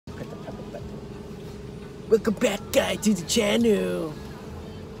Welcome back, guys, to the channel.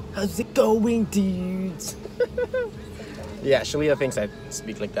 How's it going, dudes? Yeah, Sheleah thinks I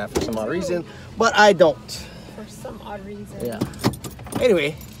speak like that for some odd reason, but I don't. For some odd reason. Yeah.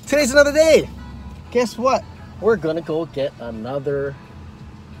 Anyway, today's another day. Guess what? We're gonna go get another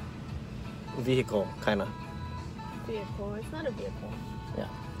vehicle, kinda. Vehicle. It's not a vehicle. Yeah.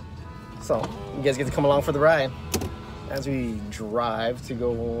 So, you guys get to come along for the ride as we drive to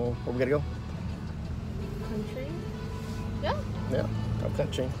go, where we gotta go? Country? Yeah. Yeah, up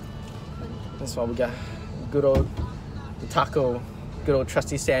country. That's why we got good old taco, good old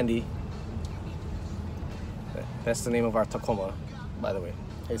trusty Sandy. That's the name of our Tacoma, by the way.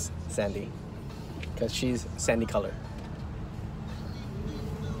 It's Sandy, because she's sandy color.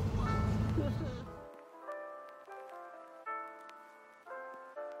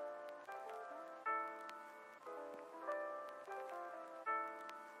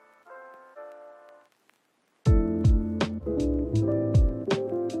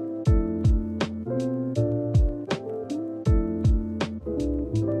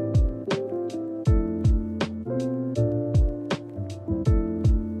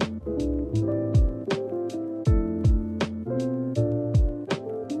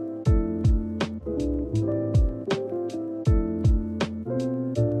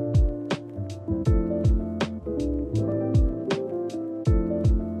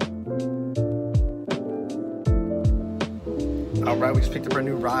 Alright, we just picked up our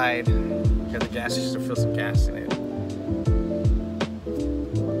new ride. Got the gas station to fill some gas in it.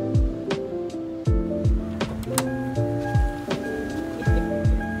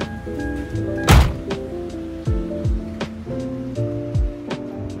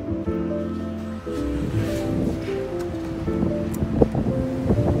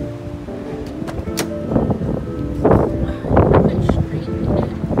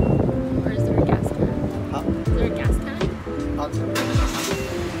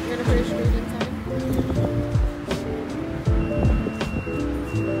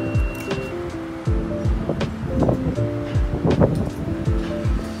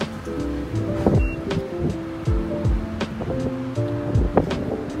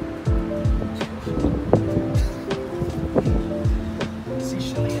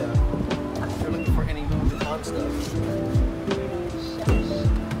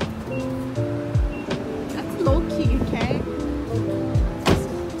 That's low key, okay?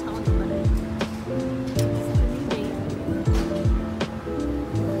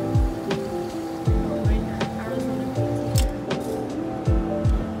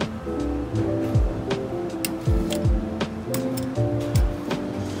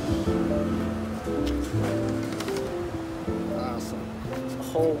 Awesome. A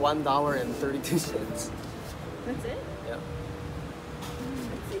whole $1.32. That's it? Yeah.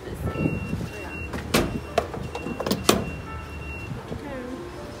 Let's see this thing. Oh, yeah.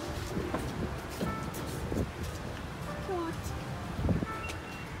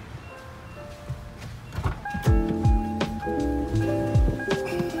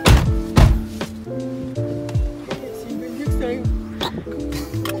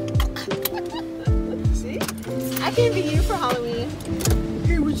 See? I can be you for Halloween.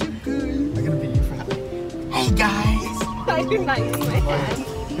 Hey, what's up, guys? I'm gonna be you for Halloween. Hey, guys! I did not use my hand.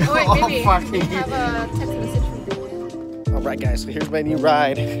 Oh, wait, maybe. I have a text message from you. Alright, guys, so here's my new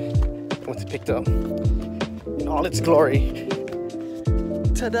ride. Once it's picked up in all its glory.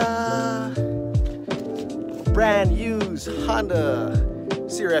 Ta-da! Brand used Honda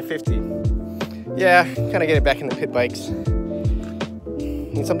CRF50. Yeah, kind of get it back in the pit bikes.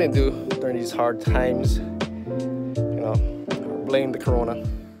 Need something to do during these hard times. You know, blame the corona.